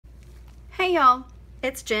Hey y'all,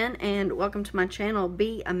 it's Jen and welcome to my channel,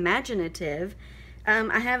 Be Imaginative.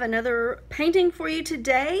 I have another painting for you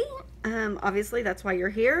today. Obviously that's why you're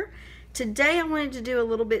here. Today I wanted to do a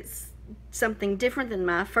little bit something different than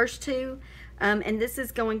my first two. And this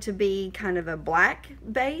is going to be kind of a black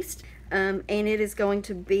based. And it is going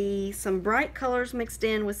to be some bright colors mixed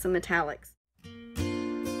in with some metallics.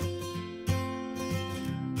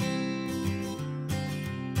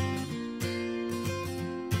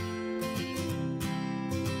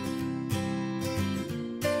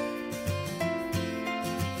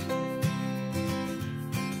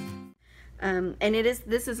 And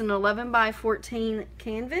this is an 11 by 14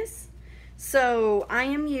 canvas. So I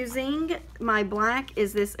am using, my black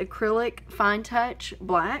is this acrylic fine touch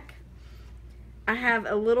black. I have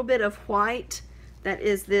a little bit of white that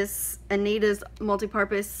is this Anita's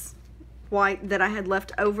multi-purpose white that I had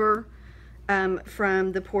left over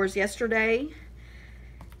from the pours yesterday.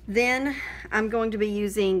 Then I'm going to be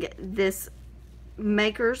using this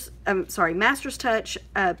Master's Touch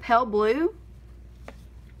pale blue,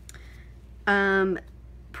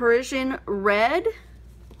 Persian red,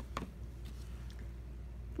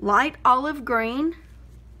 light olive green,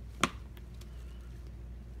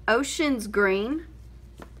 ocean's green,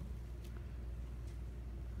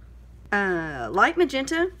 light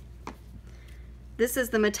magenta. This is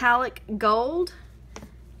the metallic gold,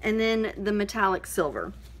 and then the metallic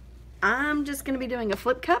silver. I'm just going to be doing a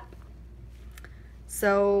flip cup.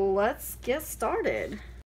 So let's get started.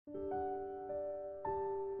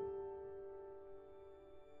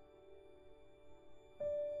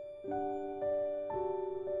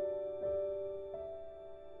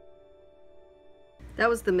 That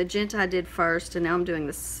was the magenta I did first, and now I'm doing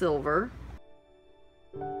the silver.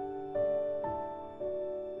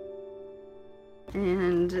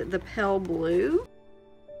 And the pale blue.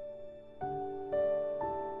 I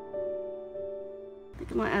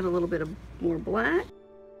think I might add a little bit of more black.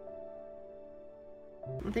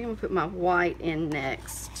 I think I'm gonna put my white in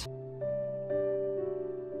next.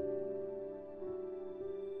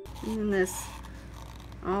 And then this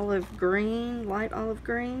olive green, light olive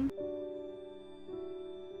green.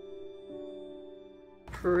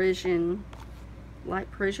 Persian,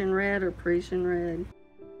 light Persian red or Persian red.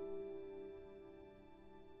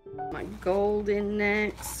 My gold in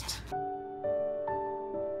next.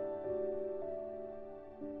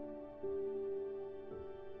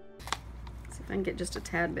 See if I can get just a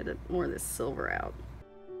tad bit more of this silver out.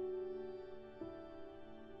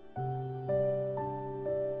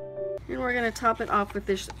 And we're going to top it off with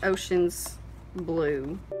this ocean's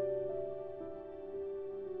blue.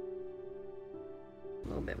 A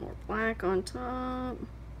little bit more black on top.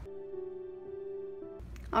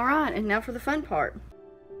 All right, and now for the fun part.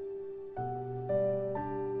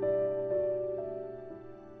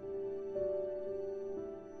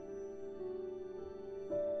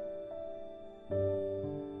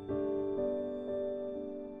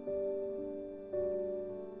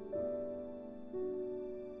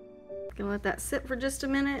 Gonna let that sit for just a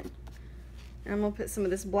minute, and I'm gonna put some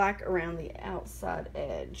of this black around the outside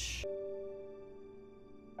edge.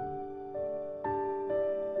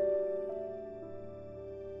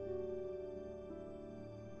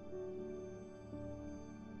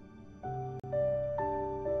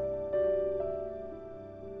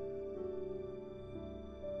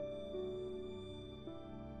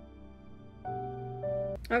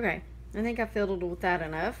 Okay, I think I fiddled with that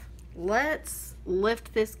enough. Let's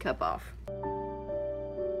lift this cup off.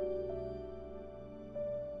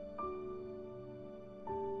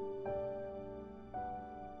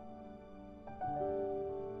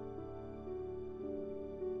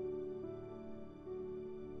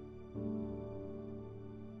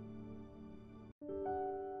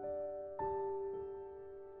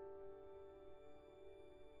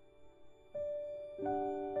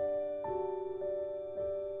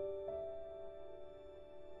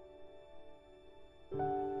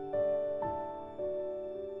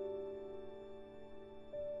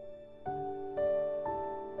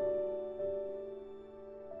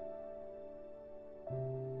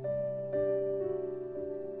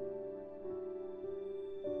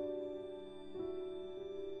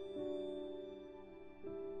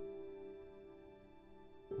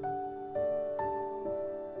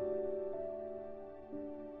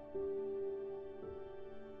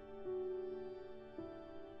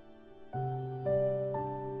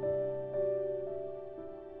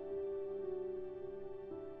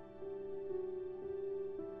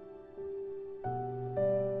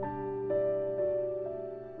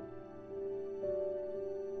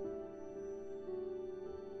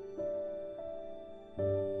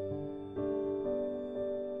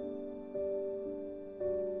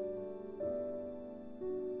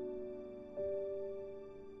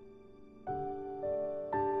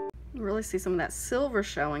 really see some of that silver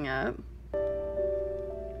showing up.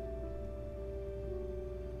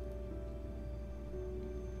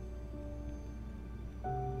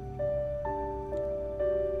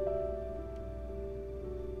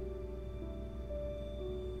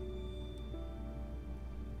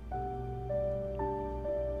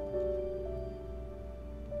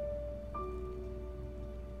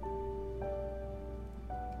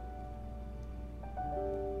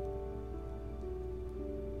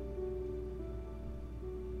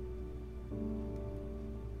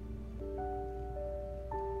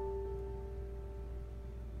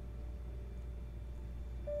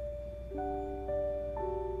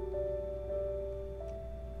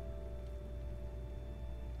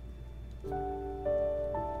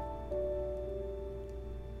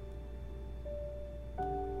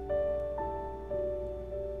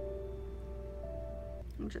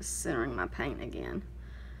 I'm just centering my paint again.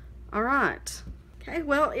 All right. Okay,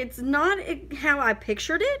 well, it's not how I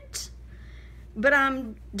pictured it, but I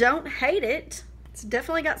don't hate it. It's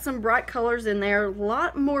definitely got some bright colors in there, a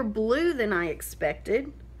lot more blue than I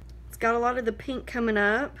expected. It's got a lot of the pink coming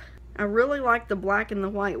up. I really like the black and the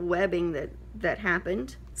white webbing that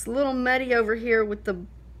happened. It's a little muddy over here with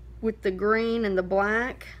the green and the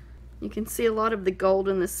black. You can see a lot of the gold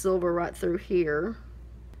and the silver right through here.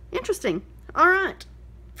 Interesting. All right.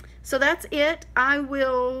 So that's it. I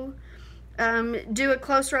will do a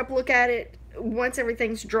closer up look at it once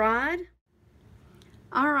everything's dried.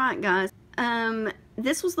 All right, guys.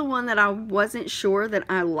 This was the one that I wasn't sure that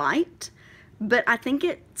I liked, but I think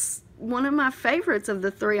it's one of my favorites of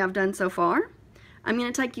the three I've done so far. I'm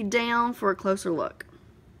going to take you down for a closer look.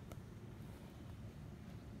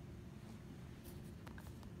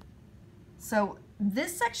 So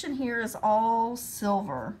this section here is all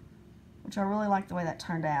silver, which I really like the way that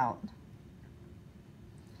turned out.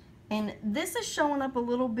 And this is showing up a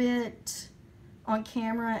little bit on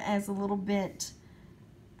camera as a little bit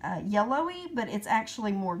yellowy, but it's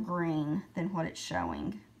actually more green than what it's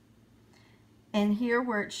showing. And here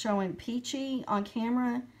where it's showing peachy on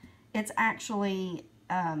camera, it's actually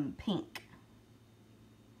pink.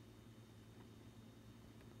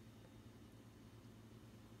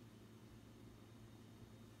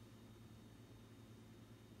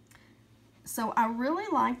 So I really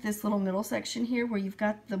like this little middle section here where you've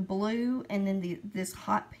got the blue and then this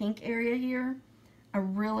hot pink area here. I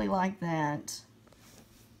really like that.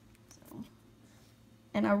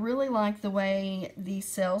 And I really like the way these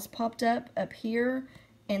cells popped up here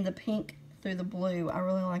and the pink through the blue. I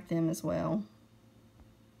really like them as well.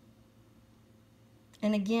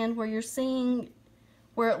 And again, where you're seeing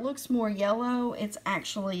where it looks more yellow, it's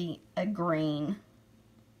actually a green.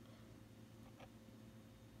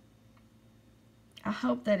 I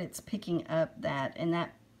hope that it's picking up that, and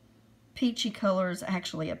that peachy color is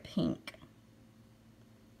actually a pink.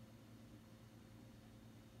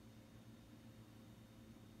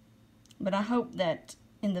 But I hope that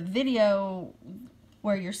in the video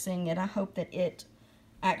where you're seeing it, I hope that it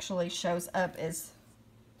actually shows up as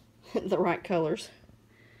the right colors.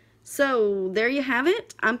 So there you have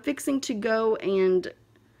it. I'm fixing to go and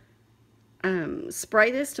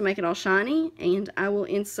spray this to make it all shiny, and I will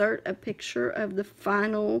insert a picture of the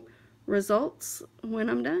final results when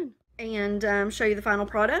I'm done and show you the final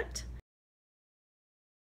product.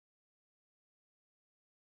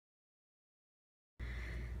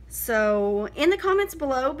 So in the comments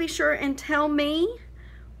below, be sure and tell me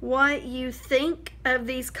what you think of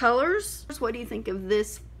these colors. What do you think of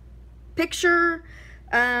this picture?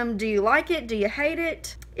 Do you like it? Do you hate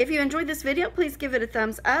it? If you enjoyed this video, please give it a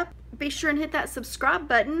thumbs up. Be sure and hit that subscribe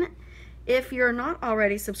button. If you're not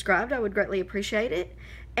already subscribed, I would greatly appreciate it.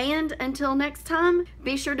 And until next time,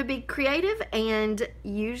 be sure to be creative and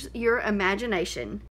use your imagination.